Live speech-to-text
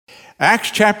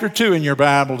Acts chapter 2 in your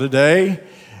Bible today,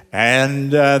 and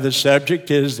the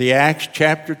subject is the Acts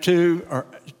chapter 2 or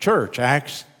church,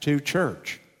 Acts 2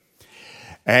 church.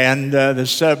 And the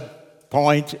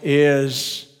sub-point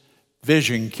is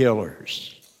vision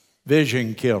killers.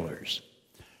 Vision killers.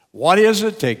 What is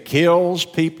it that kills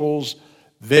people's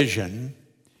vision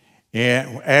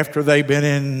after they've been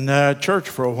in church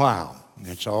for a while?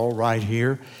 It's all right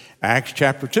here. Acts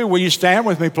chapter 2. Will you stand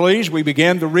with me, please? We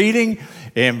begin the reading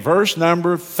in verse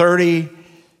number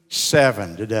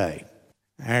 37 today.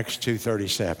 Acts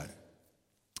 2:37.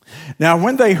 Now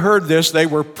when they heard this, they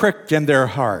were pricked in their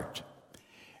heart.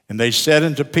 And they said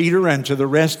unto Peter and to the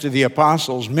rest of the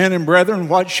apostles, Men and brethren,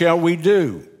 what shall we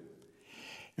do?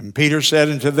 And Peter said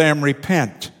unto them,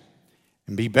 Repent,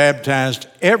 and be baptized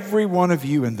every one of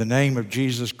you in the name of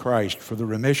Jesus Christ for the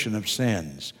remission of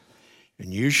sins,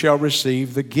 and you shall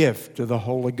receive the gift of the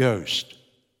Holy Ghost.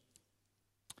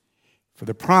 For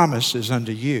the promise is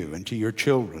unto you and to your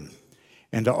children,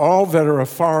 and to all that are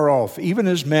afar off, even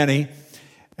as many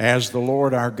as the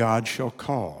Lord our God shall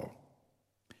call.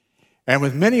 And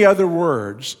with many other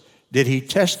words did he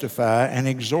testify and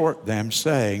exhort them,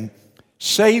 saying,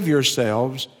 Save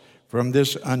yourselves from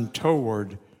this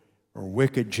untoward or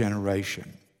wicked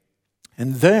generation.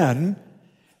 And then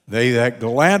they that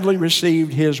gladly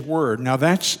received his word. Now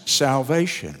that's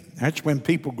salvation. That's when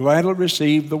people gladly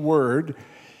receive the word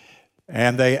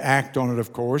and they act on it,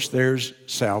 of course. There's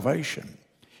salvation.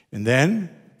 And then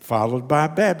followed by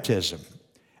baptism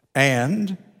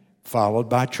and followed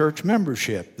by church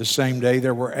membership. The same day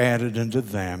there were added unto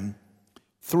them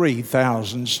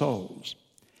 3,000 souls.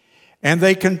 And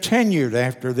they continued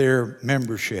after their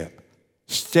membership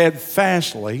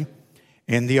steadfastly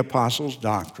in the apostles'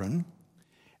 doctrine,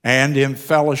 and in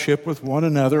fellowship with one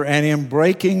another, and in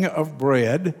breaking of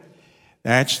bread,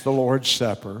 that's the Lord's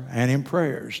Supper, and in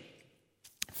prayers.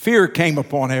 Fear came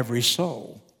upon every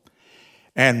soul,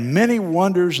 and many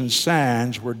wonders and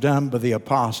signs were done by the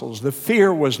apostles. The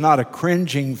fear was not a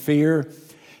cringing fear.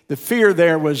 The fear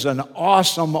there was an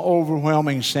awesome,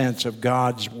 overwhelming sense of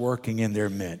God's working in their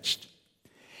midst.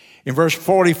 In verse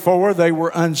 44, they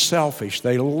were unselfish.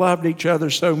 They loved each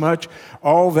other so much.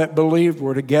 All that believed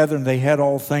were together, and they had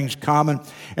all things common.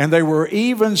 And they were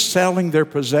even selling their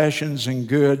possessions and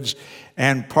goods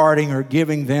and parting or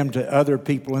giving them to other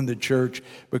people in the church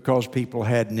because people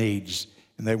had needs,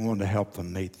 and they wanted to help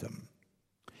them meet them.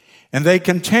 And they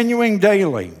continuing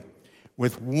daily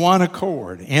with one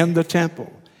accord in the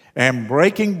temple and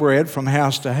breaking bread from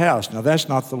house to house. Now that's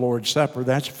not the Lord's Supper.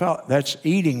 That's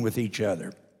eating with each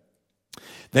other.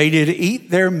 They did eat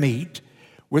their meat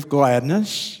with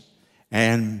gladness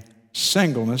and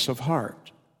singleness of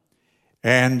heart,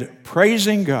 and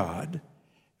praising God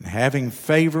and having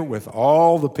favor with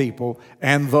all the people.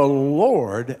 And the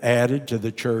Lord added to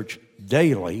the church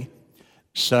daily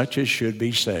such as should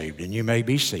be saved. And you may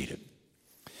be seated.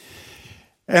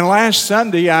 And last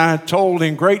Sunday I told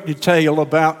in great detail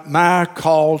about my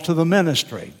call to the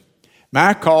ministry.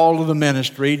 My call to the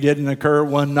ministry didn't occur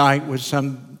one night with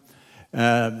some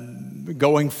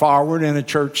going forward in a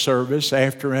church service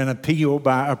after an appeal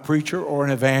by a preacher or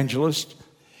an evangelist.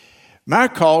 My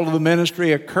call to the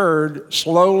ministry occurred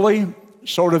slowly,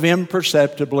 sort of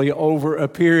imperceptibly over a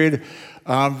period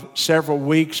of several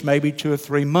weeks, maybe 2 or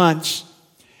 3 months,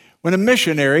 when a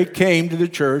missionary came to the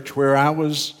church where I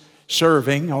was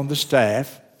serving on the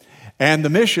staff, and the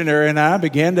missionary and I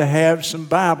began to have some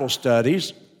Bible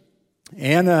studies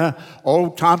in an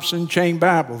old Thompson chain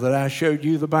Bible that I showed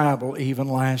you the Bible even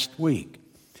last week.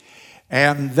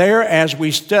 And there, as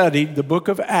we studied the book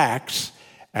of Acts,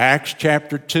 Acts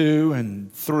chapter 2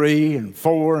 and 3 and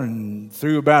 4 and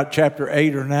through about chapter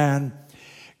 8 or 9,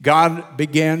 God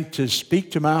began to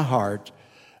speak to my heart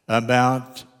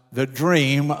about the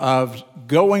dream of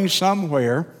going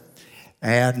somewhere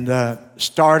and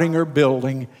starting or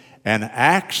building an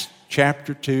Acts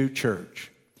chapter 2 church.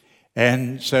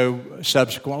 And so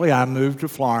subsequently I moved to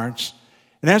Florence.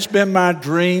 And that's been my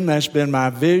dream, that's been my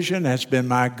vision, that's been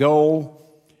my goal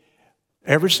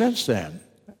ever since then.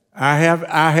 I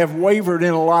have wavered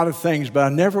in a lot of things, but I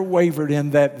never wavered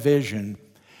in that vision.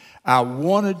 I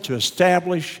wanted to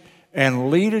establish and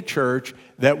lead a church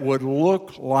that would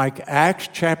look like Acts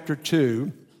chapter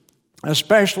 2,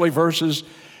 especially verses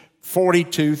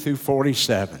 42 through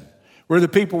 47. Where the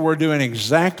people were doing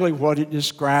exactly what it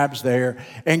describes there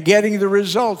and getting the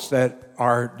results that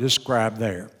are described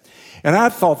there. And I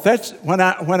thought that's, when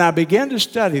I began to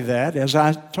study that, as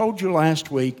I told you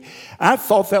last week, I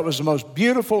thought that was the most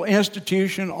beautiful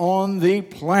institution on the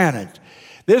planet.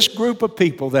 This group of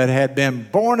people that had been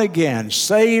born again,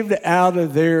 saved out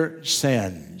of their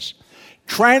sins,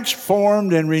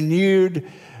 transformed and renewed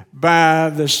by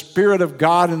the Spirit of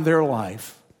God in their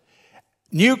life.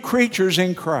 New creatures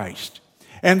in Christ.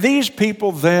 And these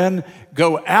people then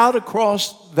go out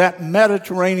across that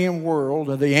Mediterranean world,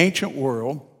 or the ancient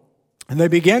world, and they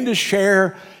begin to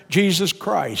share Jesus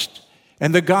Christ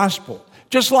and the gospel.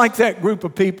 Just like that group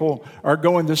of people are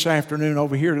going this afternoon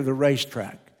over here to the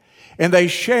racetrack. And they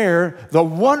share the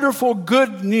wonderful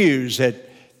good news that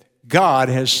God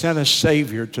has sent a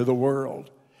Savior to the world.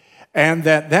 And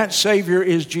that Savior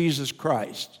is Jesus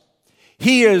Christ.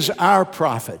 He is our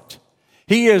prophet.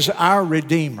 He is our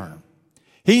Redeemer.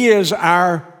 He is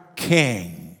our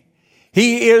King.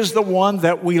 He is the one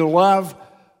that we love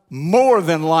more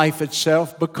than life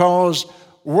itself, because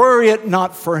were it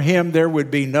not for Him, there would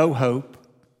be no hope.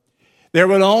 There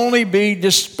would only be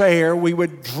despair. We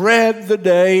would dread the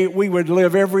day. We would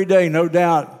live every day, no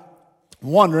doubt,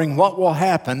 wondering what will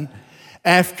happen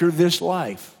after this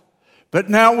life. But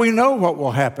now we know what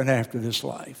will happen after this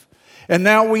life. And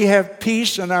now we have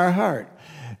peace in our heart.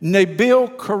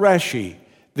 Nabil Qureshi,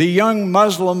 the young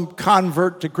Muslim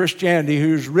convert to Christianity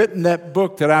who's written that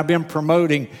book that I've been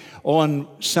promoting on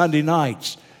Sunday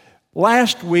nights,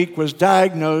 last week was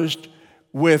diagnosed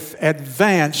with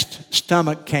advanced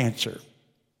stomach cancer.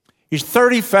 He's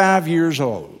 35 years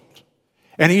old,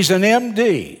 and he's an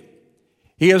MD.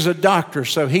 He is a doctor,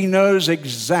 so he knows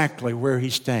exactly where he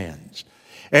stands.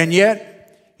 And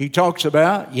yet, he talks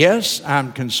about, yes,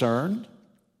 I'm concerned,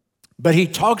 but he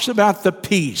talks about the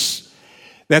peace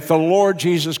that the Lord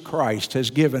Jesus Christ has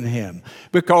given him,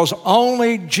 because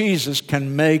only Jesus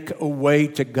can make a way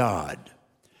to God.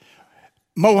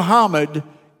 Muhammad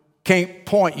can't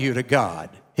point you to God.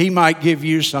 He might give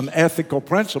you some ethical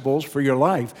principles for your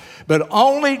life, but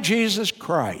only Jesus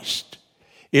Christ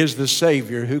is the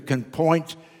Savior who can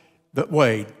point the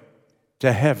way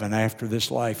to heaven after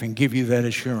this life and give you that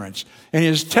assurance. And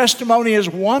his testimony is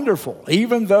wonderful.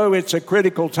 Even though it's a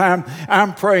critical time,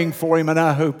 I'm praying for him, and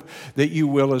I hope that you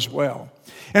will as well.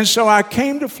 And so I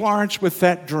came to Florence with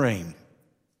that dream.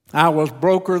 I was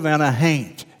broker than a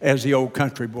haint, as the old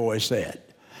country boy said.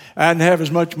 I didn't have as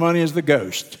much money as the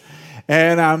ghost.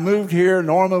 And I moved here.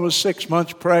 Norma was 6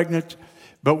 months pregnant.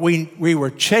 But we were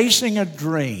chasing a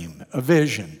dream, a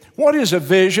vision. What is a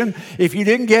vision? If you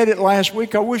didn't get it last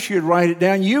week, I wish you'd write it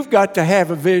down. You've got to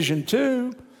have a vision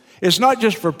too. It's not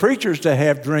just for preachers to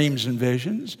have dreams and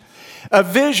visions. A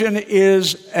vision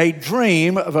is a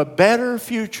dream of a better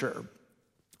future,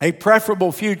 a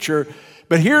preferable future.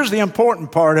 But here's the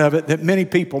important part of it that many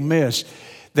people miss,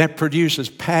 that produces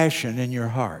passion in your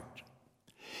heart.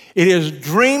 It is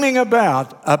dreaming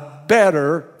about a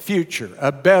better future,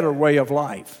 a better way of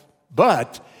life.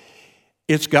 But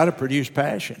it's got to produce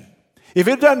passion. If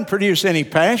it doesn't produce any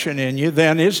passion in you,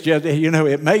 then it's just,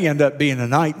 it may end up being a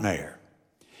nightmare.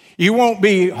 You won't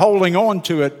be holding on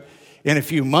to it in a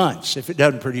few months if it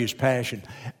doesn't produce passion.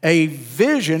 A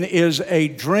vision is a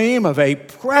dream of a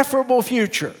preferable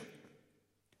future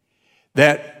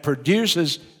that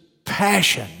produces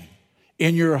passion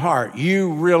in your heart.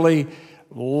 You really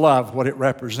love what it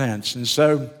represents. And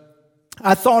so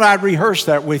I thought I'd rehearse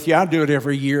that with you. I do it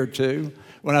every year or two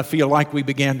when I feel like we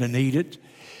begin to need it.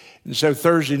 And so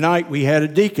Thursday night we had a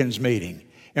deacons meeting.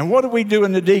 And what did we do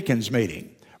in the deacons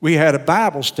meeting? We had a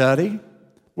Bible study.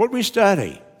 What did we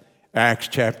study? Acts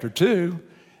chapter 2,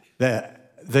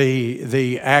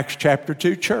 the Acts chapter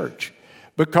 2 church.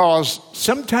 Because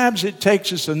sometimes it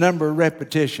takes us a number of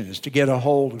repetitions to get a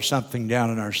hold of something down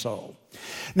in our soul.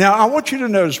 Now, I want you to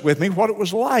notice with me what it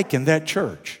was like in that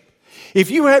church.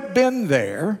 If you had been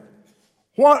there,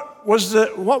 what was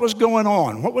going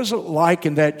on? What was it like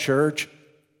in that church?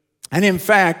 And in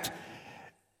fact,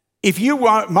 if you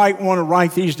might want to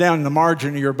write these down in the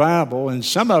margin of your Bible, and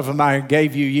some of them I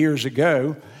gave you years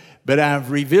ago, but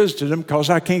I've revisited them because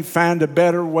I can't find a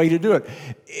better way to do it.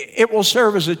 It will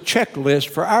serve as a checklist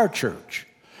for our church.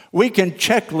 We can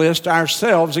checklist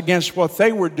ourselves against what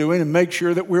they were doing and make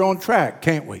sure that we're on track,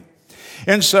 can't we?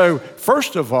 And so,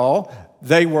 first of all,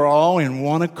 they were all in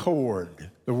one accord.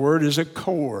 The word is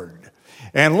accord.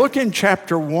 And look in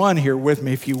chapter 1 here with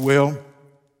me, if you will.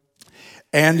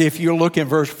 And if you look in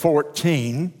verse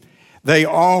 14, they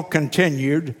all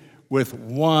continued with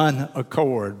one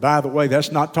accord. By the way,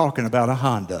 that's not talking about a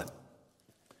Honda.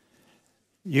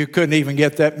 You couldn't even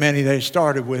get that many they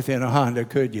started with in a Honda,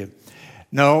 could you?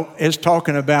 No, it's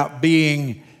talking about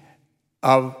being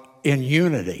in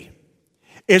unity.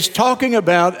 It's talking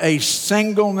about a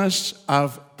singleness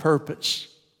of purpose.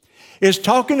 It's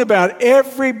talking about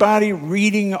everybody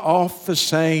reading off the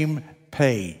same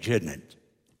page, isn't it?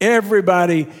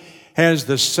 Everybody has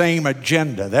the same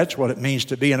agenda. That's what it means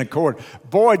to be in accord.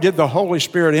 Boy, did the Holy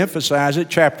Spirit emphasize it.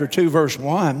 Chapter 2, verse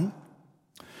 1.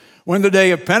 When the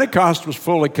day of Pentecost was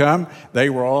fully come, they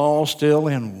were all still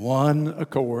in one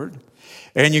accord.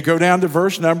 And you go down to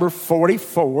verse number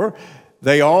 44.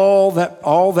 They all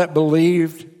that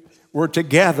believed were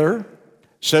together,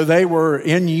 so they were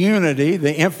in unity.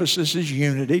 The emphasis is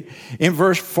unity. In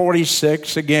verse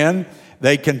 46, again,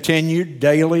 they continued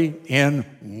daily in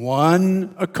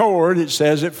one accord. It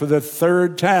says it for the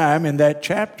third time in that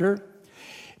chapter.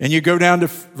 And you go down to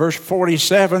verse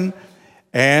 47,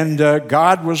 and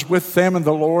God was with them, and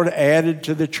the Lord added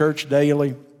to the church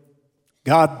daily.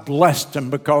 God blessed them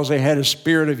because they had a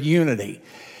spirit of unity.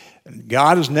 And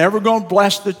God is never going to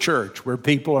bless the church where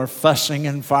people are fussing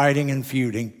and fighting and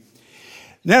feuding.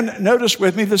 Then notice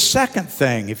with me the second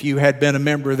thing, if you had been a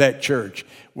member of that church,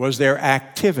 was their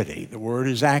activity. The word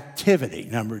is activity,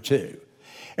 number 2.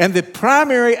 And the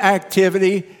primary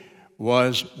activity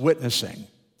was witnessing.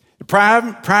 The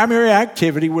primary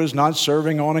activity was not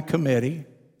serving on a committee.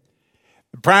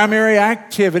 The primary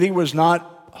activity was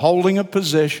not holding a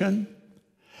position.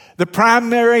 The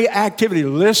primary activity,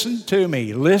 listen to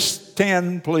me,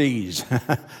 listen please,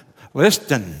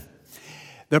 listen.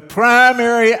 The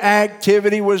primary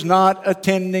activity was not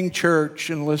attending church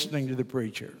and listening to the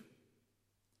preacher.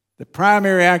 The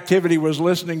primary activity was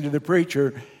listening to the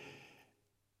preacher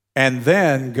and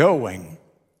then going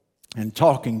and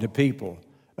talking to people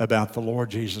about the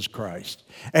Lord Jesus Christ.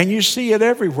 And you see it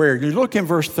everywhere. You look in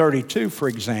verse 32, for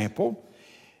example.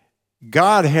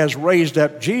 God has raised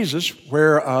up Jesus,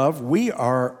 whereof we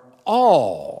are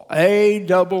all,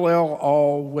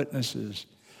 all witnesses.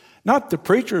 Not the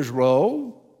preacher's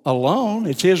role alone.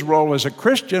 It's his role as a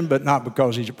Christian, but not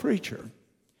because he's a preacher.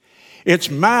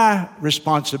 It's my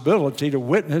responsibility to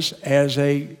witness as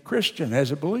a Christian,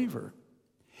 as a believer.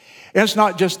 And it's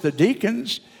not just the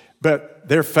deacons, but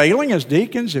they're failing as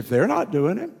deacons if they're not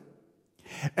doing it.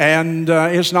 And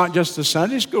it's not just the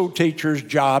Sunday school teacher's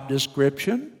job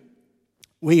description.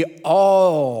 We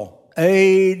all,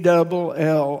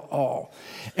 all.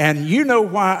 And you know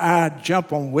why I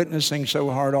jump on witnessing so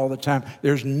hard all the time?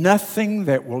 There's nothing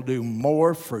that will do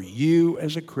more for you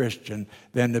as a Christian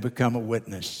than to become a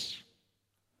witness.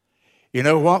 You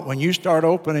know what? When you start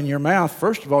opening your mouth,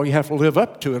 first of all, you have to live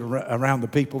up to it around the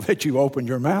people that you open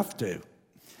your mouth to.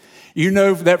 You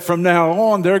know that from now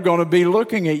on, they're going to be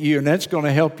looking at you, and that's going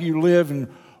to help you live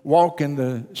and walk in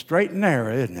the straight and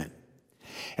narrow, isn't it?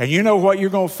 And you know what you're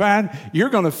going to find? You're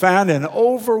going to find an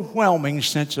overwhelming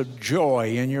sense of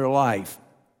joy in your life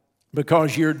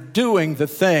because you're doing the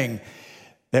thing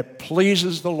that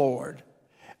pleases the Lord.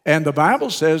 And the Bible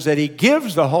says that He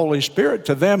gives the Holy Spirit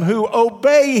to them who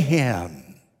obey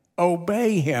Him.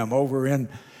 Obey Him over in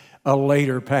a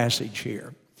later passage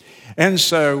here. And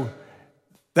so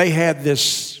they had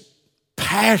this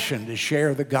passion to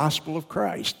share the gospel of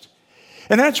Christ.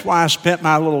 And that's why I spent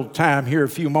my little time here a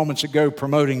few moments ago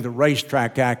promoting the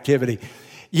racetrack activity.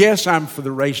 Yes, I'm for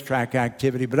the racetrack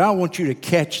activity, but I want you to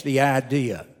catch the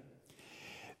idea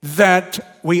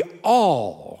that we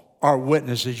all are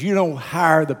witnesses. You don't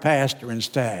hire the pastor and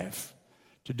staff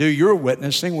to do your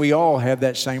witnessing. We all have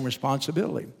that same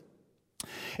responsibility.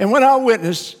 And when I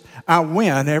witness, I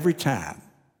win every time.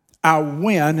 I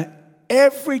win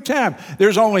every time.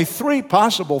 There's only 3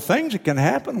 possible things that can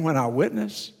happen when I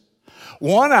witness.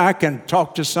 One, I can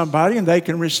talk to somebody and they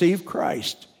can receive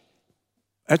Christ.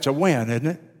 That's a win, isn't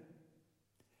it?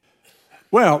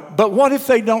 Well, but what if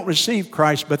they don't receive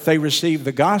Christ, but they receive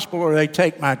the gospel or they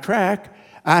take my tract?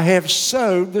 I have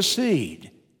sowed the seed.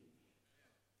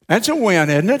 That's a win,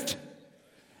 isn't it?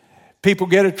 People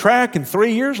get a tract and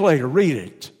 3 years later read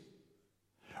it.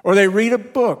 Or they read a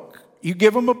book. You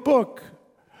give them a book.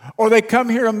 Or they come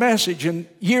hear a message and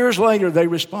years later they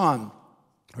respond.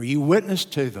 Or you witness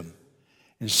to them.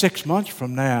 And 6 months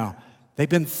from now, they've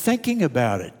been thinking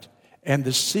about it, and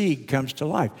the seed comes to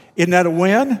life. Isn't that a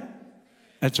win?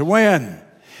 That's a win.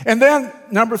 And then,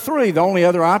 number 3, the only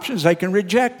other option is they can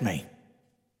reject me.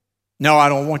 No, I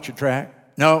don't want your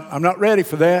tract. No, I'm not ready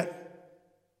for that.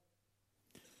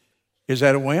 Is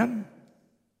that a win?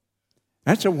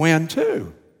 That's a win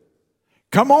too.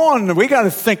 Come on, we got to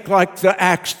think like the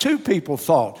Acts 2 people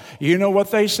thought. You know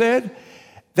what they said?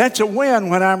 That's a win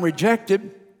when I'm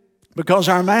rejected. Because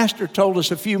our master told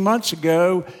us a few months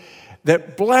ago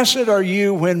that blessed are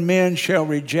you when men shall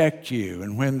reject you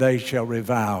and when they shall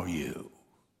revile you.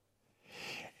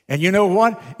 And you know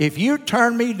what? If you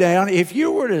turn me down, if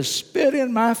you were to spit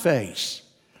in my face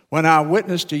when I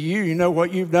witness to you, you know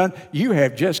what you've done? You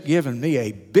have just given me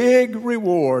a big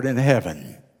reward in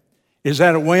heaven. Is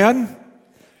that a win?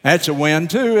 That's a win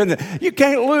too. And you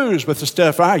can't lose with the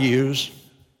stuff I use.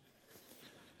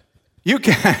 You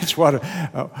can't. That's what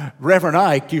Reverend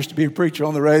Ike used to be a preacher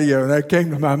on the radio, and that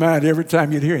came to my mind every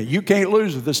time you'd hear it. You can't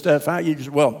lose with the stuff I use.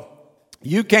 Well,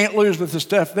 you can't lose with the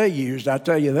stuff they used, I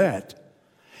tell you that.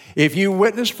 If you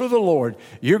witness for the Lord,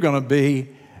 you're going to be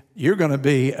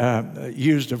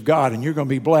used of God, and you're going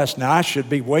to be blessed. Now, I should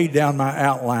be way down my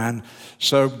outline,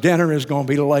 so dinner is going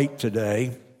to be late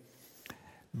today.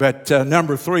 But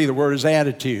number 3, the word is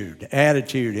attitude.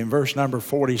 Attitude in verse number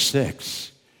 46.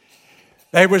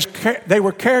 They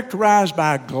were characterized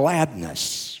by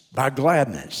gladness. By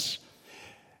gladness.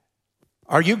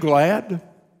 Are you glad?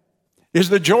 Is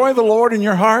the joy of the Lord in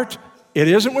your heart? It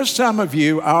isn't with some of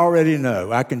you, I already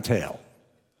know, I can tell.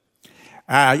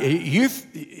 You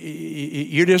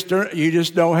just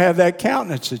don't have that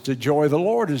countenance that the joy of the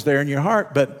Lord is there in your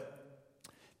heart. But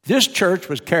this church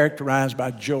was characterized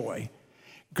by joy,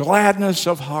 gladness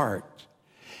of heart.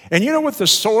 And you know what the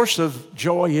source of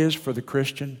joy is for the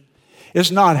Christian? It's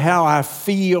not how I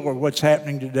feel or what's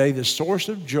happening today. The source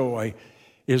of joy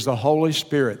is the Holy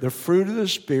Spirit. The fruit of the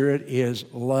Spirit is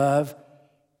love,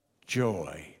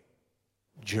 joy.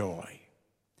 Joy.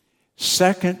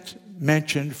 Second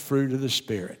mentioned fruit of the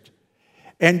Spirit.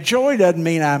 And joy doesn't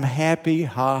mean I'm happy,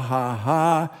 ha, ha,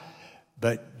 ha.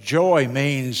 But joy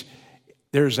means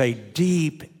there's a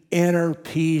deep inner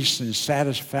peace and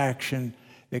satisfaction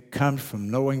that comes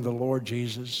from knowing the Lord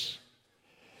Jesus.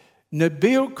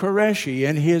 Nabil Qureshi,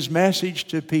 in his message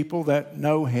to people that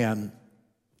know him,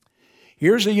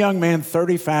 here's a young man,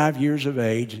 35 years of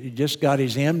age. He just got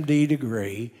his MD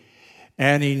degree,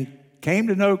 and he came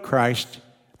to know Christ,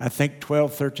 I think,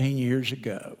 12, 13 years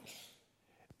ago.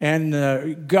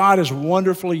 And God is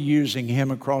wonderfully using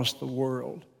him across the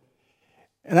world.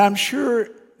 And I'm sure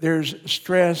there's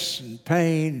stress and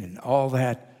pain and all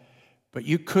that, but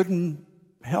you couldn't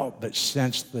help but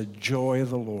sense the joy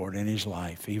of the Lord in his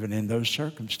life, even in those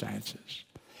circumstances.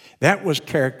 That was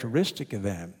characteristic of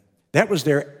them. That was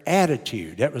their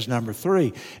attitude. That was number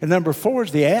 3. And number 4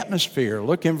 is the atmosphere.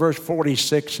 Look in verse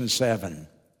 46 and 7.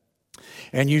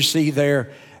 And you see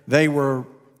there, they were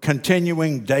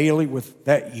continuing daily with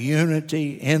that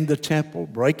unity in the temple,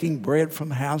 breaking bread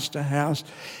from house to house.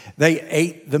 They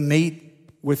ate the meat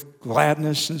with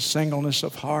gladness and singleness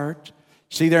of heart.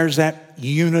 See, there's that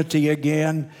unity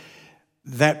again,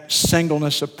 that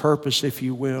singleness of purpose, if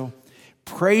you will.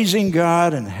 Praising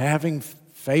God and having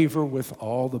favor with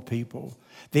all the people.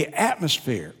 The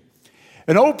atmosphere.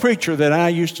 An old preacher that I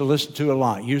used to listen to a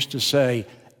lot used to say,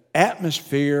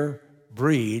 atmosphere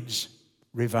breeds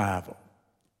revival.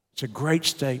 It's a great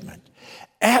statement.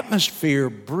 Atmosphere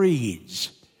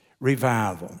breeds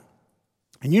revival.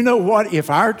 And you know what? If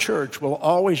our church will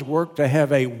always work to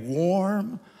have a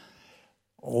warm,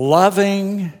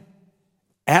 loving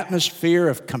atmosphere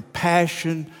of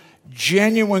compassion,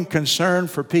 genuine concern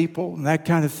for people, and that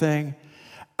kind of thing,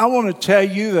 I want to tell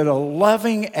you that a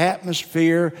loving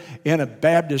atmosphere in a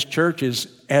Baptist church is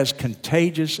as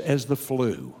contagious as the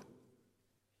flu.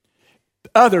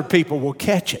 Other people will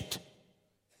catch it.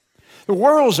 The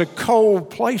world's a cold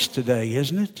place today,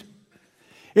 isn't it?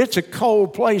 It's a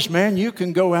cold place, man. You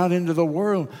can go out into the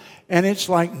world, and it's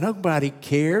like nobody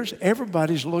cares.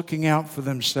 Everybody's looking out for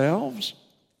themselves.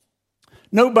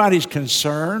 Nobody's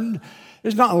concerned.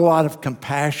 There's not a lot of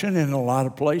compassion in a lot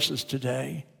of places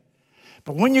today.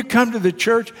 But when you come to the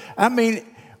church, I mean,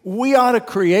 we ought to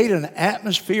create an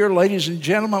atmosphere, ladies and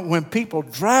gentlemen, when people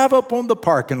drive up on the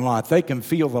parking lot, they can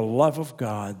feel the love of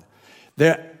God.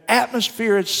 The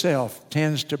atmosphere itself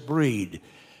tends to breed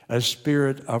a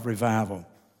spirit of revival.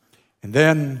 And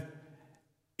then,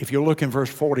 if you look in verse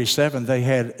 47, they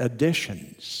had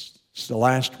additions. It's the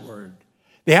last word.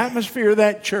 The atmosphere of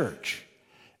that church,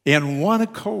 in one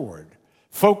accord,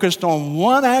 focused on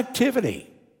one activity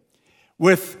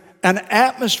with an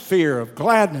atmosphere of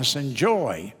gladness and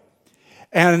joy,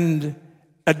 and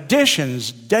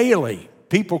additions daily,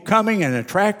 people coming and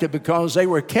attracted because they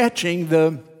were catching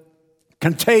the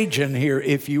contagion here,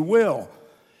 if you will.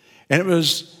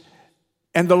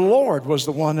 And the Lord was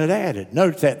the one that added.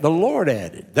 Note that the Lord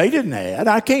added. They didn't add.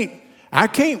 I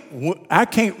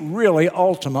can't really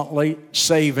ultimately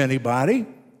save anybody.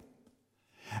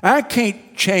 I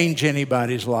can't change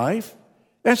anybody's life.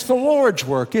 That's the Lord's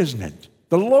work, isn't it?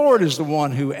 The Lord is the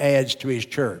one who adds to his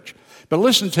church. But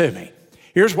listen to me.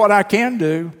 Here's what I can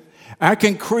do. I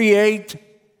can create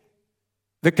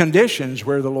the conditions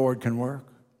where the Lord can work.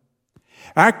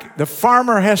 The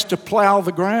farmer has to plow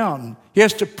the ground. He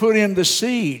has to put in the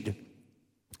seed.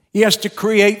 He has to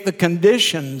create the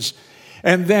conditions.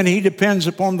 And then he depends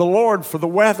upon the Lord for the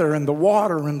weather and the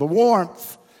water and the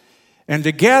warmth. And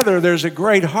together there's a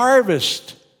great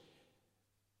harvest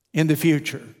in the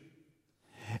future.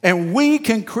 And we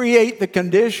can create the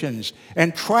conditions.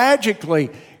 And tragically,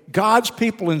 God's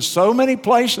people in so many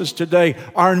places today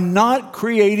are not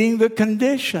creating the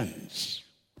conditions.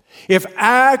 If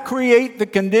I create the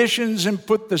conditions and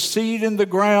put the seed in the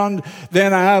ground,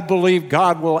 then I believe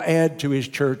God will add to His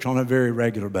church on a very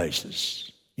regular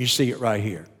basis. You see it right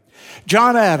here.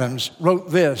 John Adams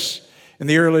wrote this in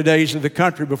the early days of the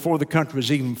country, before the country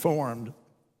was even formed.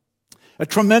 A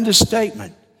tremendous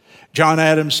statement. John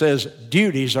Adams says,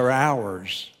 duties are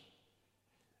ours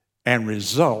and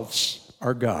results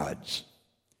are God's.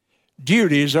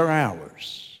 Duties are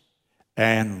ours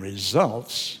and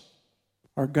results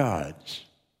are God's.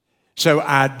 So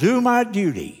I do my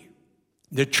duty.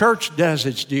 The church does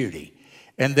its duty.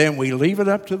 And then we leave it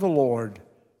up to the Lord.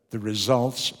 The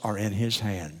results are in His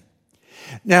hand.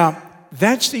 Now,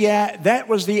 that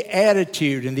was the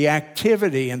attitude and the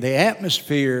activity and the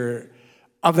atmosphere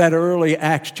of that early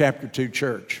Acts chapter 2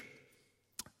 church,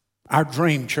 our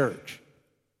dream church.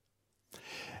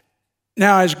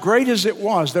 Now, as great as it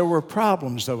was, there were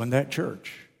problems, though, in that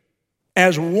church.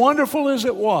 As wonderful as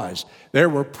it was, there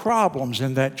were problems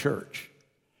in that church.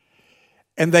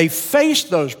 And they faced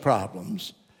those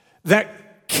problems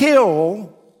that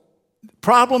kill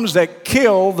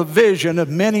the vision of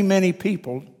many, many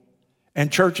people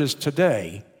and churches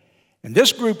today. And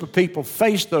this group of people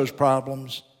faced those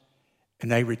problems,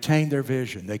 and they retained their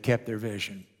vision. They kept their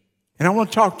vision. And I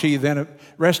want to talk to you then the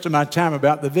rest of my time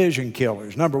about the vision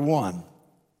killers. Number one,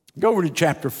 go over to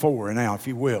chapter 4 now, if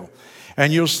you will.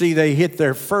 And you'll see they hit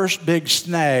their first big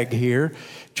snag here.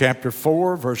 Chapter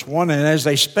 4, verse 1. And as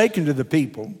they spake unto the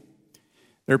people,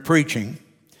 they're preaching,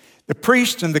 the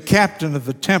priest and the captain of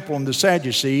the temple and the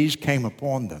Sadducees came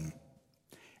upon them.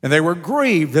 And they were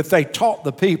grieved that they taught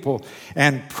the people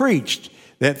and preached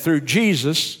that through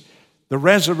Jesus, the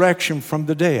resurrection from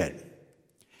the dead.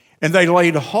 And they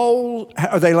laid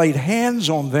hands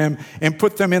on them and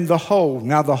put them in the hold.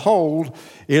 Now the hold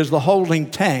is the holding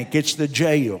tank. It's the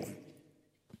jail.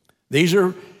 These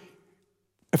are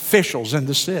officials in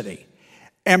the city.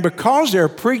 And because they're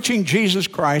preaching Jesus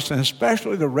Christ, and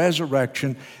especially the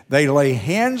resurrection, they lay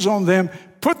hands on them,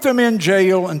 put them in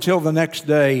jail until the next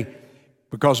day,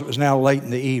 because it was now late in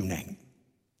the evening.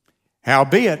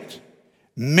 Howbeit,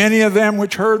 many of them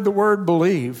which heard the word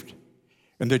believed,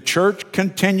 and the church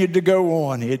continued to go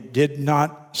on. It did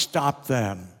not stop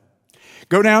them.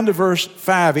 Go down to verse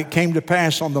 5. It came to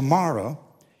pass on the morrow,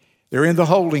 they're in the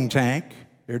holding tank,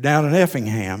 they're down in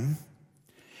Effingham,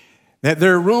 that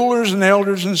their rulers and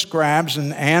elders and scribes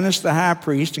and Annas the high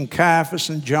priest and Caiaphas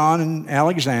and John and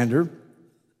Alexander,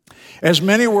 as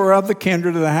many were of the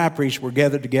kindred of the high priest, were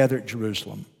gathered together at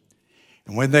Jerusalem.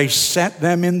 And when they set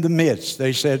them in the midst,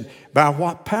 they said, by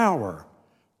what power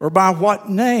or by what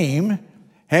name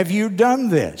have you done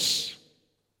this?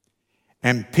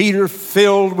 And Peter,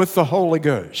 filled with the Holy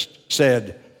Ghost,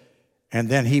 said, and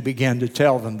then he began to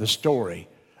tell them the story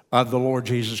of the Lord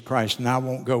Jesus Christ, and I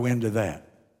won't go into that.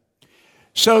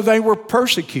 So they were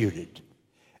persecuted.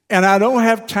 And I don't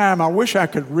have time. I wish I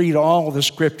could read all the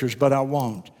scriptures, but I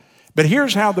won't. But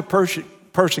here's how the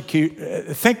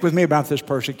think with me about this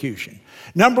persecution.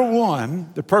 Number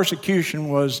one, the persecution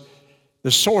was,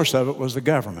 the source of it was the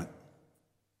government.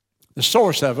 The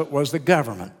source of it was the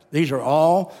government. These are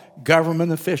all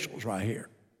government officials right here.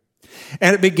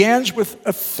 And it begins with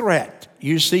a threat.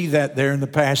 You see that there in the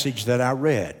passage that I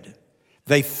read.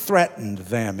 They threatened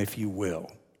them, if you will.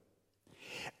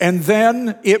 And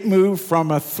then it moved from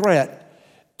a threat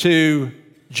to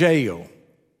jail.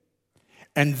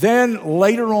 And then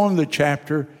later on in the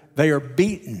chapter, they are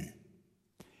beaten.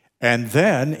 And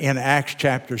then in Acts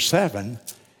chapter 7,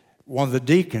 one of the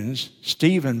deacons,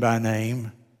 Stephen by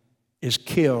name, is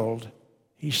killed.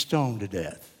 He's stoned to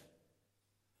death.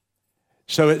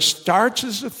 So it starts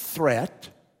as a threat,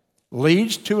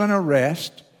 leads to an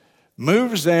arrest,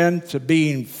 moves then to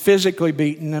being physically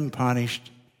beaten and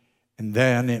punished, and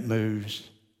then it moves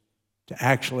to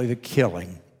actually the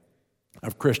killing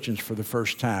of Christians for the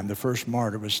first time. The first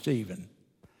martyr was Stephen.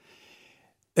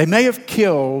 They may have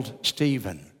killed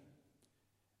Stephen.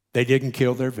 They didn't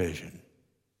kill their vision.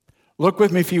 Look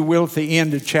with me, if you will, at the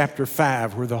end of chapter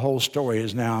 5, where the whole story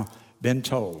has now been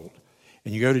told.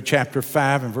 And you go to chapter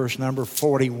 5 and verse number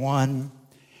 41.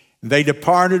 They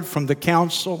departed from the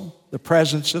council, the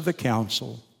presence of the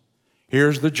council.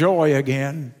 Here's the joy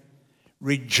again.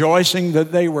 Rejoicing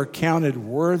that they were counted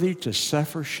worthy to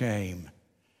suffer shame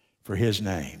for his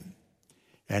name,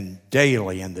 and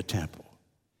daily in the temple,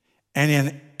 and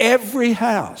in every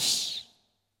house,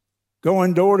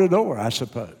 going door to door, I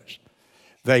suppose,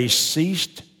 they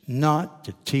ceased not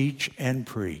to teach and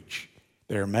preach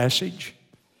their message,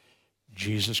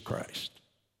 Jesus Christ.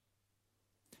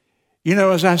 You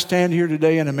know, as I stand here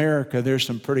today in America, there's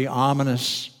some pretty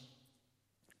ominous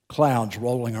clouds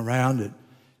rolling around. It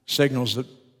signals the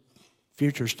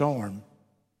future storm.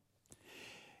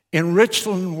 In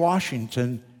Richland,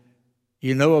 Washington,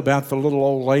 you know about the little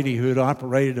old lady who had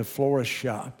operated a florist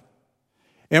shop.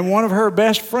 And one of her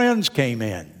best friends came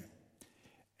in.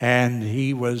 And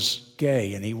he was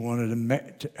gay, and he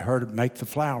wanted her to make the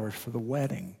flowers for the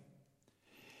wedding.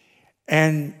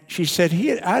 And she said,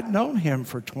 I'd known him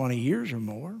for 20 years or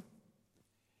more.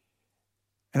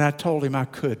 And I told him I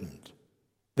couldn't,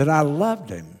 that I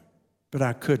loved him, but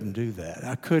I couldn't do that.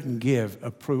 I couldn't give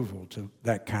approval to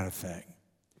that kind of thing.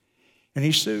 And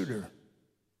he sued her.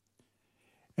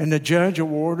 And the judge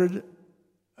awarded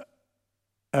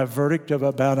a verdict of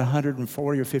about $140,000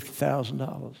 or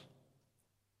 $50,000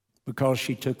 because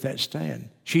she took that stand.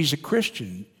 She's a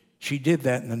Christian. She did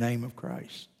that in the name of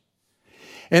Christ.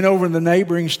 And over in the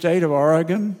neighboring state of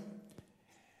Oregon,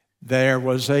 there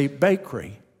was a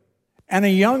bakery. And a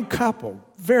young couple,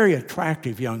 very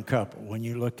attractive young couple, when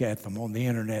you look at them on the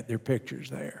internet, their pictures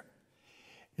there.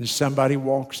 And somebody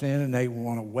walks in and they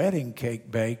want a wedding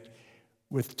cake baked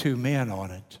with two men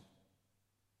on it,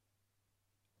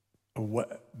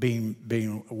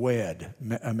 being wed,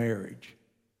 a marriage.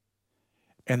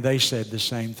 And they said the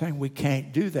same thing. We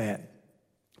can't do that.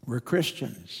 We're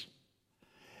Christians.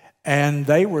 And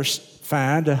they were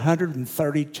fined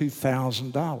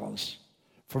 $132,000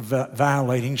 for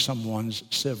violating someone's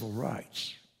civil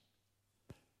rights.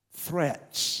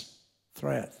 Threats,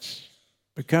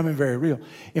 becoming very real.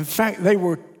 In fact, they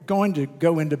were going to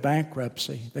go into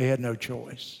bankruptcy. They had no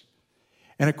choice.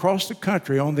 And across the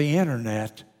country on the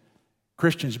internet,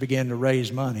 Christians began to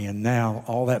raise money, and now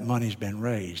all that money's been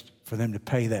raised for them to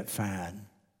pay that fine.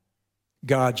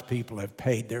 God's people have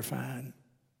paid their fine.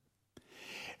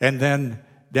 And then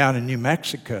down in New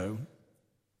Mexico,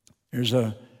 there's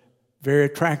a very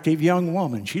attractive young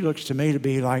woman. She looks to me to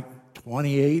be like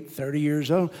 28, 30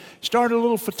 years old. Started a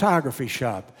little photography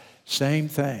shop. Same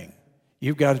thing.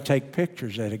 You've got to take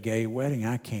pictures at a gay wedding.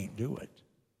 I can't do it.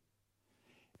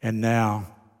 And now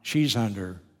she's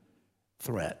under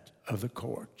threat of the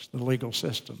courts, the legal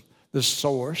system. The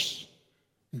source,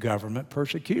 government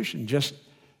persecution.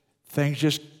 Things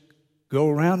just go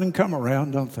around and come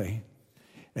around, don't they?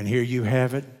 And here you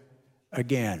have it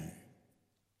again.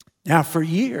 Now, for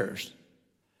years,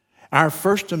 our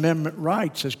First Amendment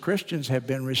rights as Christians have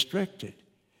been restricted.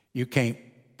 You can't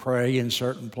pray in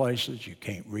certain places. You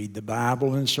can't read the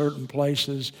Bible in certain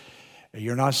places.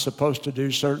 You're not supposed to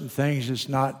do certain things. It's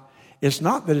not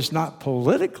that it's not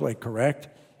politically correct.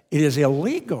 It is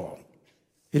illegal.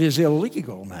 It is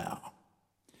illegal now.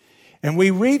 And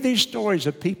we read these stories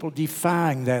of people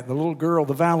defying that. The little girl,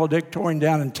 the valedictorian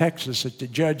down in Texas, that the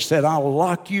judge said, I'll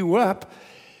lock you up.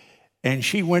 And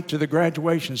she went to the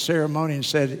graduation ceremony and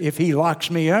said, if he locks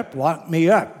me up, lock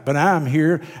me up. But I'm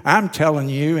here, I'm telling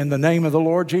you in the name of the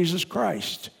Lord Jesus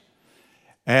Christ.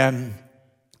 And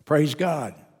praise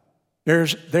God.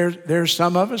 There's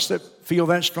some of us that feel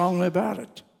that strongly about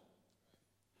it.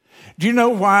 Do you know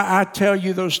why I tell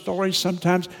you those stories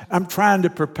sometimes? I'm trying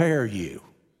to prepare you.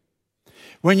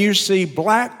 When you see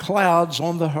black clouds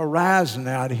on the horizon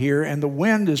out here and the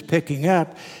wind is picking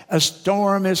up, a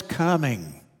storm is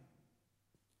coming.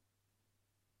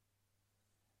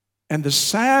 And the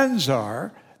signs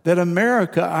are that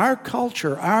America, our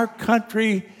culture, our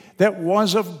country that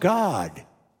was of God,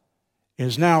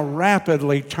 is now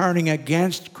rapidly turning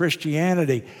against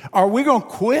Christianity. Are we going to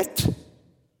quit?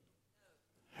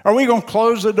 Are we going to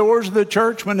close the doors of the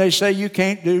church when they say you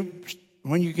can't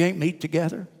meet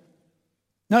together?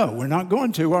 No, we're not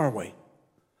going to, are we?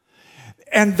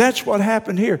 And that's what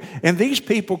happened here. And these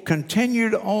people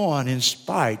continued on in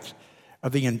spite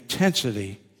of the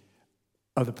intensity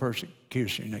of the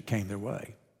persecution that came their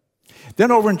way.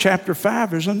 Then over in chapter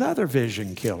 5, there's another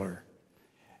vision killer.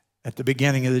 At the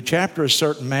beginning of the chapter, a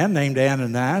certain man named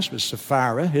Ananias with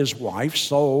Sapphira, his wife,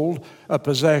 sold a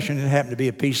possession. It happened to be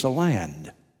a piece of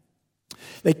land.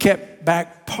 They kept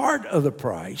back part of the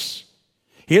price,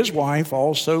 his wife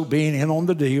also being in on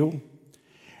the deal,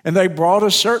 and they brought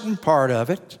a certain part of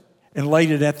it and laid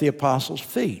it at the apostles'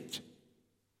 feet.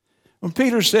 When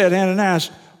Peter said, Ananias,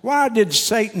 why did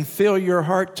Satan fill your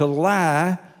heart to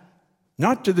lie,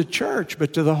 not to the church,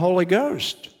 but to the Holy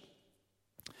Ghost?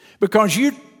 Because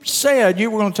you said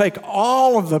you were going to take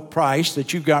all of the price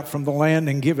that you got from the land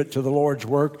and give it to the Lord's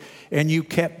work, and you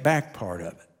kept back part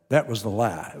of it. That was the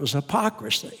lie. It was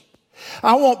hypocrisy.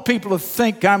 I want people to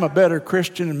think I'm a better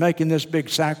Christian and making this big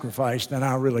sacrifice than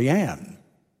I really am.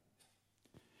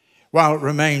 While it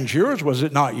remains yours, was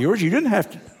it not yours? You didn't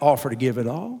have to offer to give it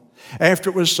all. After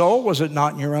it was sold, was it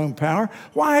not in your own power?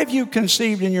 Why have you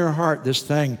conceived in your heart this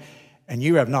thing, and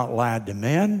you have not lied to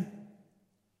men?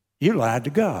 You lied to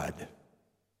God.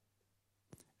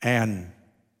 And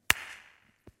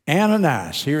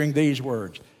Ananias, hearing these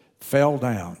words, fell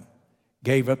down,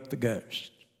 gave up the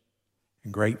ghost.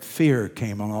 And great fear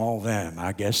came on all them,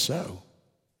 I guess so,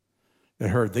 that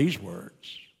heard these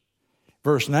words.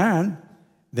 Verse 9,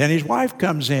 then his wife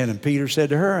comes in, and Peter said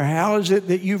to her, how is it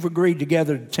that you've agreed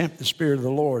together to tempt the Spirit of the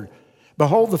Lord?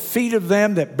 Behold, the feet of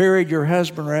them that buried your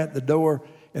husband are at the door,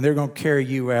 and they're going to carry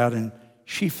you out. And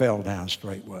she fell down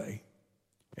straightway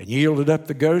and yielded up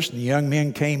the ghost. And the young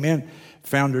men came in,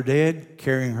 found her dead,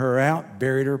 carrying her out,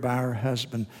 buried her by her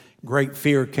husband. Great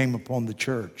fear came upon the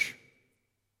church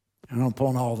and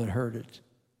upon all that heard it.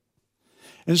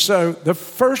 And so the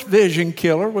first vision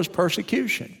killer was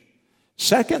persecution.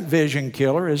 Second vision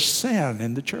killer is sin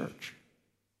in the church.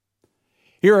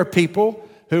 Here are people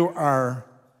who are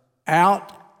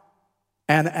out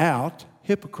and out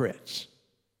hypocrites.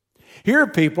 Here are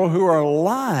people who are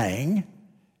lying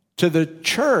to the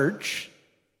church,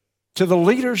 to the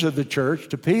leaders of the church,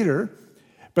 to Peter,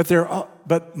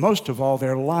 but most of all,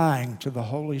 they're lying to the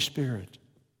Holy Spirit.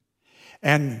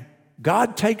 And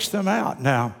God takes them out.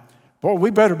 Now, boy, we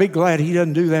better be glad He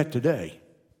doesn't do that today.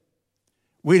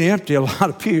 We'd empty a lot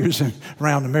of pews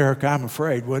around America, I'm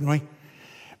afraid, wouldn't we?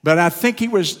 But I think He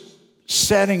was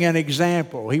setting an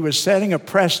example. He was setting a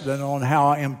precedent on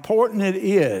how important it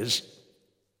is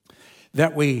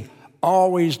that we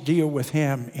always deal with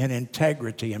Him in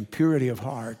integrity and purity of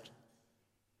heart.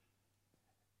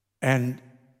 And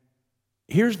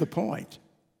here's the point.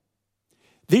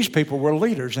 These people were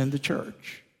leaders in the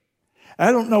church.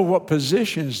 I don't know what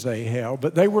positions they held,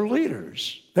 but they were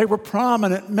leaders. They were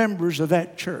prominent members of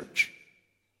that church.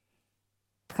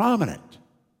 Prominent.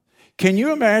 Can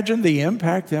you imagine the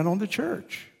impact then on the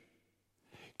church?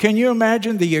 Can you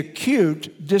imagine the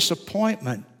acute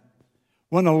disappointment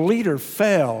when a leader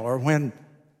fell or when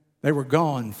they were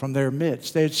gone from their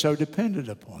midst? They had so depended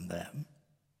upon them.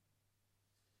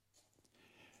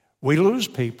 We lose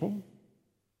people.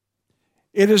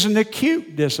 It is an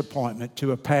acute disappointment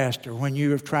to a pastor when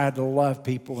you have tried to love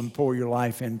people and pour your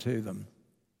life into them,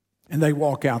 and they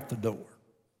walk out the door.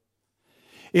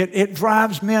 It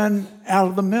drives men out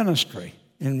of the ministry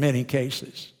in many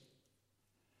cases.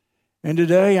 And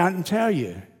today, I can tell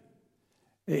you,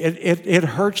 it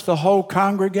hurts the whole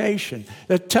congregation.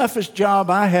 The toughest job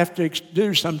I have to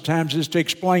do sometimes is to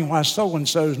explain why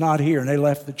so-and-so's not here and they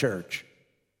left the church.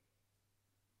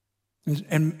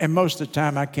 And most of the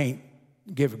time, I can't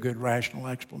give a good rational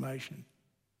explanation.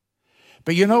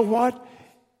 But you know what?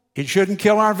 It shouldn't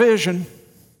kill our vision.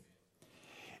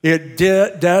 It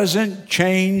doesn't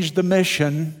change the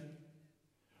mission,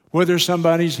 whether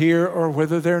somebody's here or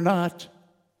whether they're not.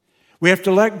 We have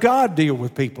to let God deal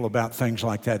with people about things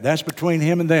like that. That's between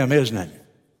Him and them, isn't it?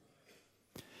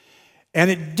 And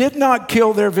it did not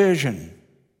kill their vision.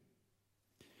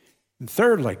 And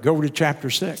thirdly, go over to chapter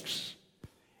 6.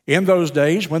 In those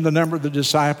days, when the number of the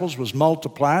disciples was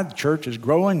multiplied, the church is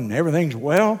growing and everything's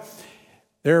well,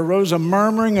 there arose a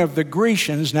murmuring of the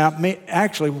Grecians. Now,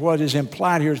 actually, what is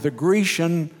implied here is the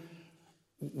Grecian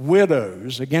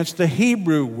widows against the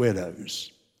Hebrew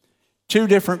widows. Two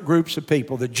different groups of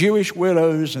people, the Jewish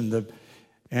widows and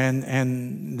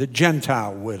the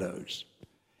Gentile widows.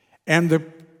 And the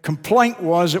complaint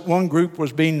was that one group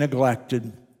was being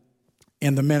neglected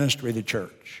in the ministry of the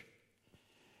church.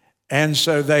 And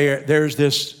so there's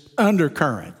this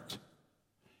undercurrent.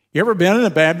 You ever been in a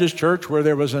Baptist church where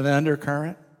there was an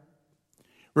undercurrent?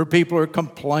 Where people are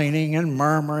complaining and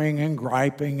murmuring and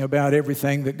griping about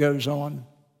everything that goes on?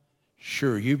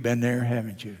 Sure, you've been there,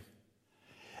 haven't you?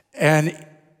 And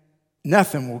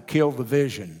nothing will kill the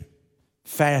vision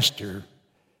faster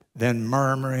than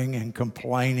murmuring and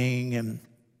complaining and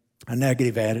a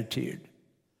negative attitude.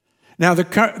 Now,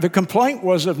 the complaint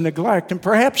was of neglect, and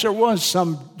perhaps there was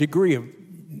some degree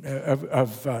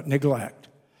of neglect.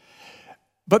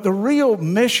 But the real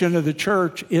mission of the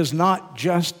church is not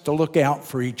just to look out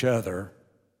for each other.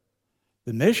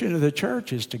 The mission of the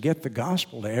church is to get the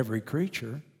gospel to every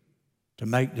creature, to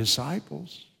make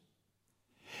disciples.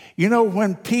 You know,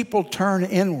 when people turn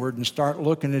inward and start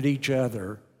looking at each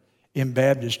other in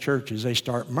Baptist churches, they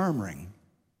start murmuring.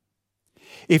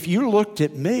 If you looked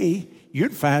at me,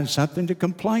 you'd find something to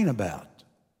complain about.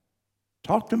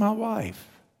 Talk to my wife.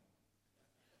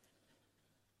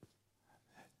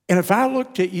 And if I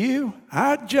looked at you,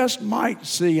 I just might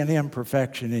see an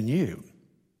imperfection in you.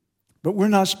 But we're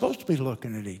not supposed to be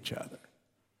looking at each other.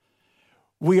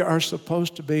 We are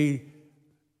supposed to be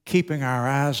keeping our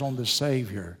eyes on the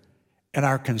Savior, and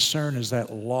our concern is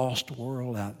that lost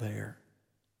world out there.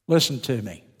 Listen to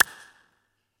me.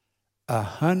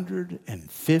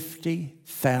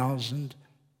 150,000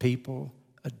 people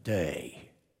a day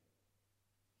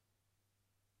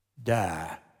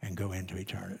die and go into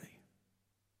eternity.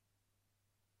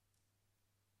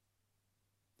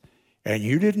 And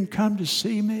you didn't come to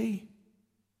see me?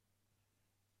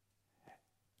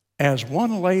 As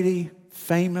one lady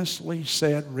famously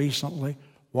said recently,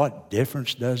 what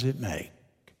difference does it make?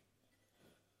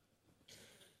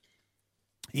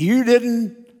 You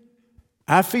didn't.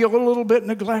 I feel a little bit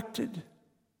neglected.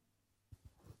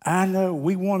 I know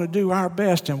we want to do our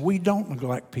best, and we don't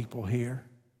neglect people here.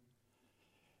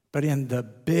 But in the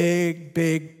big,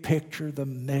 big picture, the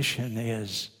mission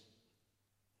is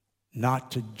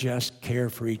not to just care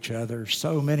for each other.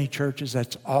 So many churches,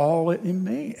 that's all it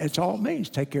means. It's all it means,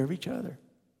 take care of each other.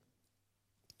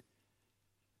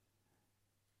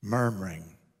 Murmuring.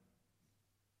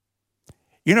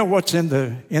 You know what's in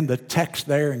the text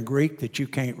there in Greek that you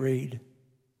can't read?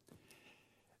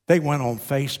 They went on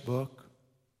Facebook,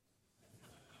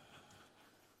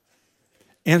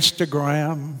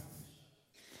 Instagram.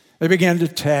 They began to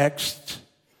text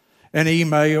and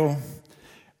email,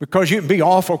 because you can be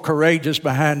awful courageous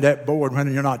behind that board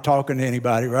when you're not talking to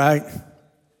anybody, right?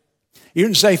 You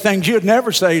can say things you'd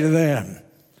never say to them.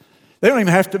 They don't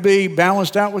even have to be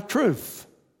balanced out with truth.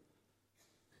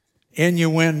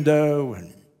 Innuendo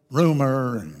and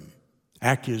rumor and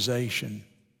accusation.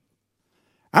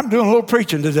 I'm doing a little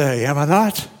preaching today, am I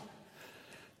not?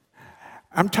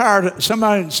 I'm tired.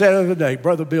 Somebody said the other day,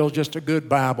 Brother Bill's just a good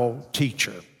Bible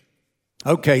teacher.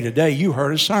 Okay, today you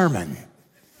heard a sermon.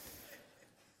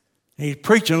 He's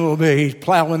preaching a little bit. He's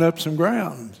plowing up some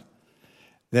ground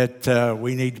that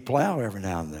we need to plow every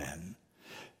now and then.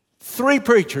 3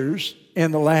 preachers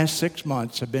in the last 6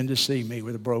 months have been to see me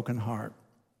with a broken heart.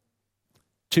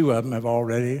 2 of them have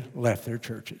already left their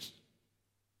churches.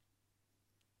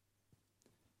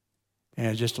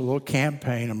 And just a little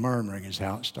campaign of murmuring is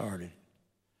how it started.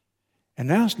 And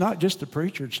now it's not just the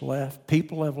preacher that's left.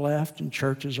 People have left, and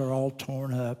churches are all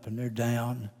torn up and they're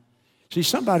down. See,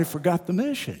 somebody forgot the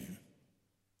mission.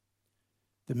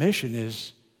 The mission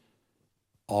is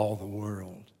all the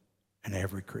world and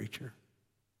every creature.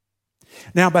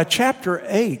 Now, by chapter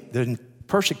 8, the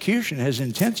persecution has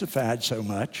intensified so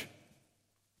much.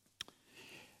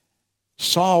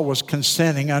 Saul was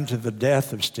consenting unto the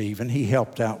death of Stephen. He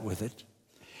helped out with it.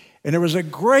 And there was a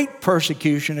great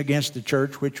persecution against the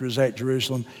church which was at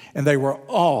Jerusalem, and they were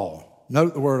all,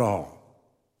 note the word all.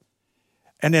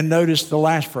 And then notice the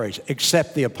last phrase,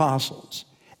 except the apostles.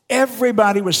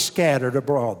 Everybody was scattered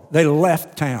abroad. They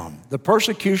left town. The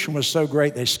persecution was so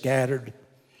great they scattered.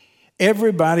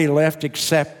 Everybody left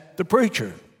except the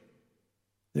preacher,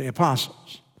 the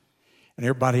apostles. And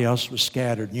everybody else was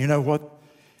scattered. And you know what?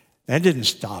 That didn't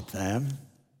stop them.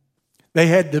 They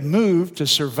had to move to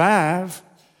survive.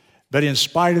 But in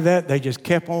spite of that, they just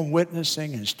kept on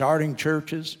witnessing and starting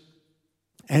churches.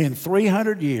 And in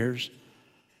 300 years,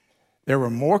 there were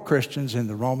more Christians in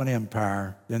the Roman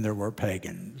Empire than there were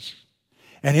pagans.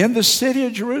 And in the city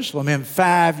of Jerusalem, in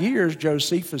 5 years,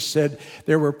 Josephus said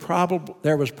there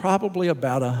was probably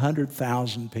about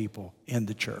 100,000 people in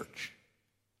the church.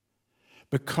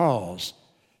 Because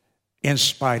in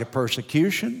spite of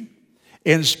persecution,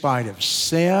 in spite of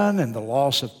sin and the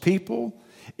loss of people,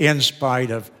 in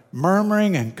spite of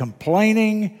murmuring and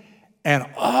complaining and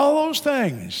all those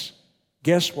things,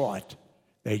 guess what?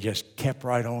 They just kept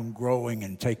right on growing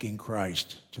and taking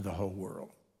Christ to the whole world.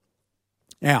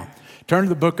 Now, turn to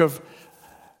the book of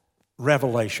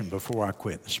Revelation before I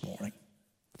quit this morning.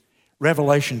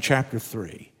 Revelation chapter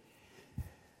 3.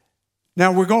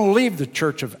 Now, we're going to leave the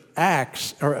church of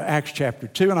Acts, or Acts chapter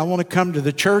 2, and I want to come to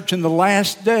the church in the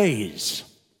last days.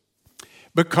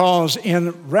 Because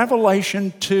in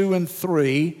Revelation 2 and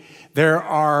 3, there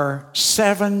are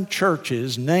 7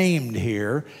 churches named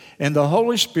here, and the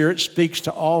Holy Spirit speaks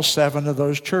to all 7 of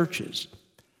those churches.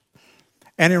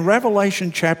 And in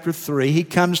Revelation chapter 3, he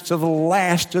comes to the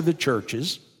last of the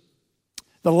churches.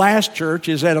 The last church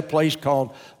is at a place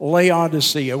called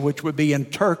Laodicea, which would be in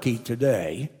Turkey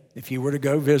today, if you were to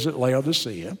go visit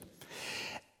Laodicea.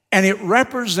 And it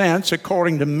represents,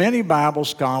 according to many Bible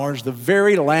scholars, the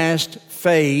very last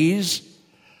phase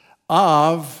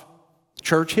of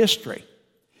church history.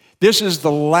 This is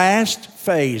the last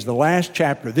phase, the last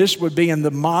chapter. This would be in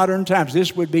the modern times.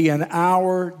 This would be in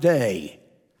our day.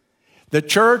 The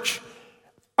church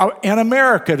in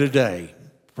America today,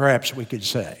 perhaps we could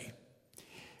say.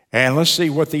 And let's see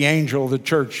what the angel of the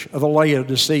church of the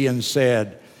Laodiceans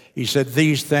said. He said,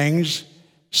 "These things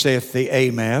saith the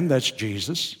Amen, that's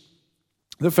Jesus,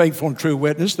 the faithful and true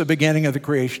witness, the beginning of the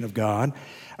creation of God.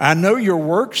 I know your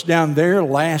works down there,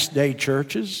 last day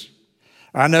churches.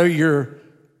 I know you're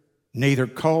neither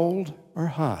cold or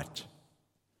hot.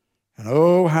 And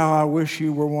oh, how I wish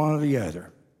you were one or the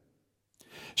other.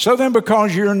 So then,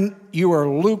 because you are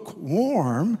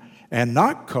lukewarm and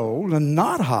not cold and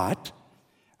not hot,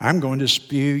 I'm going to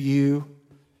spew you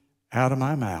out of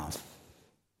my mouth.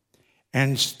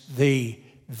 And the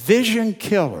vision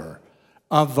killer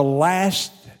of the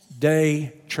last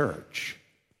day church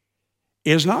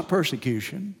is not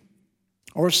persecution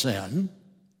or sin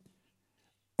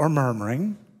or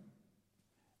murmuring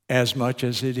as much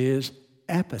as it is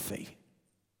apathy.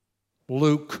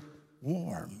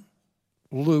 Lukewarm.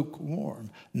 Lukewarm.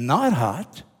 Not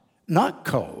hot, not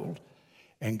cold.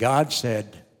 And God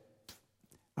said,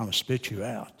 I'm going to spit you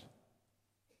out.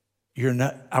 You're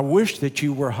not, I wish that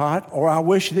you were hot, or I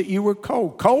wish that you were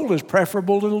cold. Cold is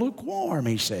preferable to lukewarm,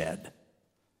 he said.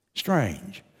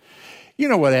 Strange. You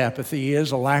know what apathy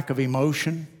is? A lack of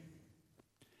emotion,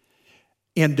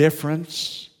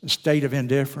 indifference, a state of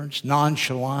indifference,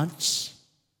 nonchalance.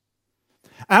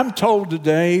 I'm told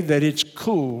today that it's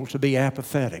cool to be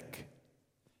apathetic.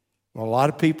 Well, a lot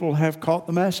of people have caught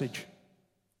the message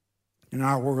in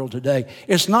our world today.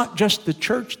 It's not just the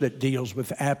church that deals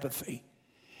with apathy.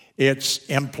 It's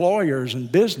employers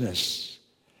and business.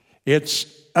 It's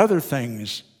other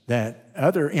things that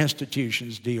other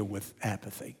institutions deal with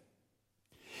apathy.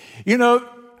 You know,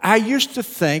 I used to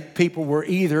think people were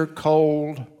either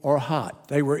cold or hot.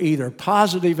 They were either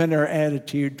positive in their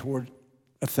attitude toward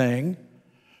a thing,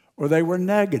 or they were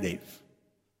negative.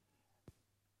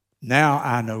 Now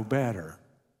I know better.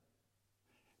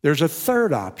 There's a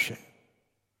third option: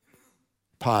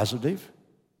 positive,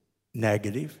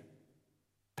 negative,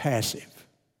 passive.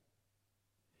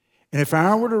 And if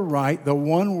I were to write the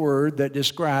one word that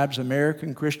describes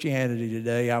American Christianity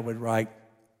today, I would write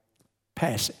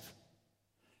passive.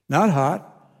 Not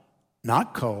hot,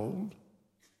 not cold,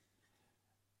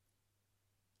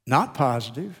 not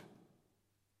positive,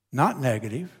 not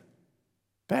negative,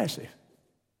 passive.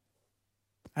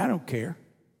 I don't care.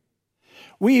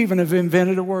 We even have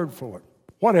invented a word for it.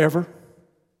 Whatever.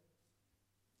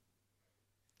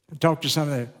 I talk to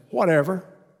somebody, whatever.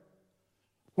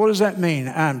 What does that mean?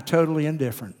 I'm totally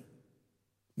indifferent.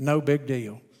 No big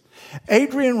deal.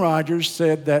 Adrian Rogers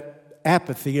said that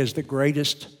apathy is the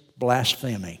greatest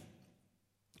blasphemy.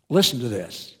 Listen to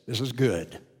this. This is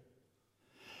good.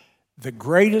 The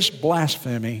greatest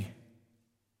blasphemy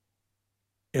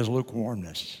is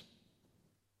lukewarmness.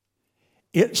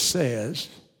 It says,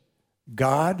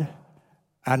 God,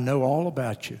 I know all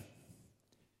about you,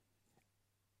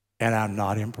 and I'm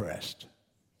not impressed.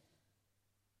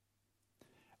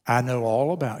 I know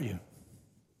all about you,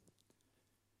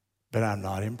 but I'm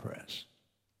not impressed.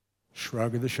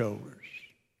 Shrug of the shoulders.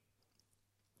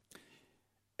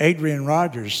 Adrian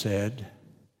Rogers said,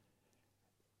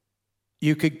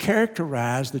 you could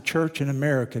characterize the church in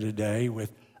America today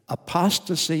with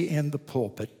apostasy in the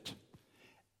pulpit,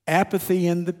 apathy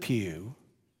in the pew,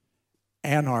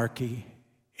 anarchy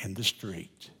in the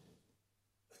street.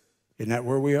 Isn't that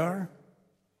where we are?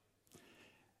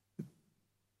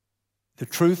 The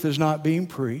truth is not being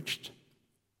preached.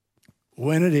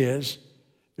 When it is,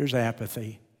 there's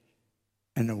apathy,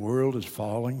 and the world is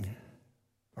falling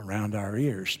around our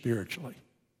ears spiritually.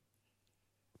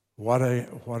 What an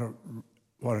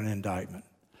indictment.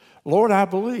 Lord, I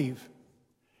believe,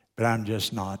 but I'm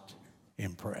just not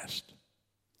impressed.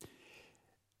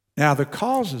 Now, the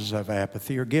causes of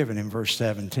apathy are given in verse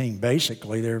 17.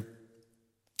 Basically, they're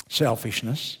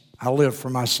selfishness. I live for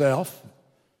myself.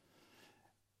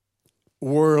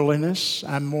 Worldliness.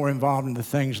 I'm more involved in the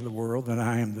things of the world than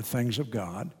I am the things of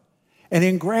God. And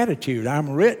ingratitude. I'm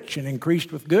rich and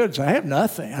increased with goods. I have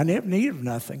nothing. I have need of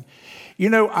nothing. You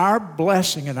know, our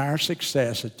blessing and our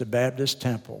success at the Baptist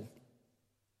Temple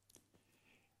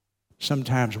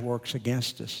sometimes works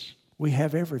against us. We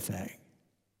have everything.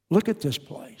 Look at this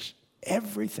place.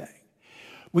 Everything.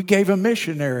 We gave a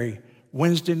missionary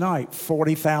Wednesday night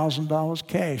 $40,000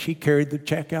 cash. He carried the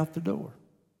check out the door.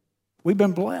 We've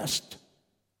been blessed.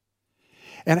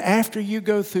 And after you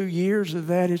go through years of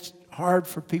that, it's hard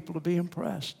for people to be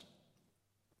impressed.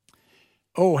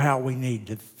 Oh, how we need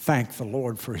to thank the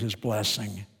Lord for his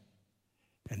blessing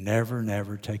and never,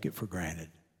 never take it for granted.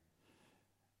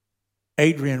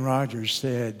 Adrian Rogers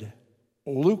said,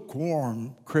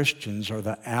 lukewarm Christians are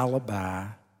the alibi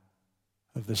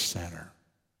of the sinner.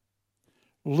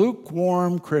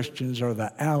 Lukewarm Christians are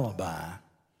the alibi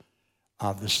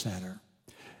of the sinner.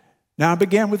 Now, I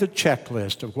began with a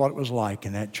checklist of what it was like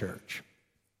in that church.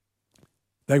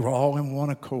 They were all in one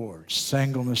accord,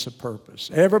 singleness of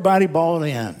purpose. Everybody bought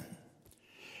in.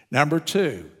 Number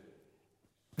two,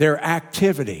 their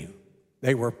activity.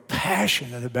 They were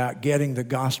passionate about getting the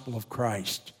gospel of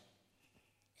Christ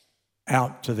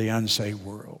out to the unsaved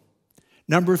world.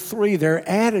 Number three, their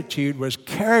attitude was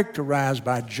characterized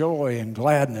by joy and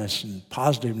gladness and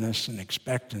positiveness and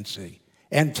expectancy,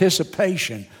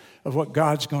 anticipation of what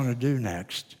God's going to do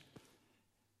next.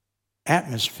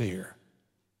 Atmosphere.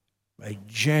 They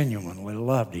genuinely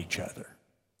loved each other.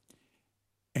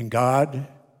 And God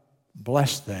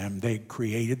blessed them. They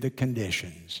created the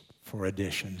conditions for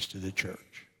additions to the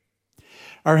church.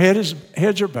 Our heads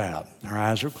are bowed. Our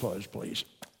eyes are closed, please.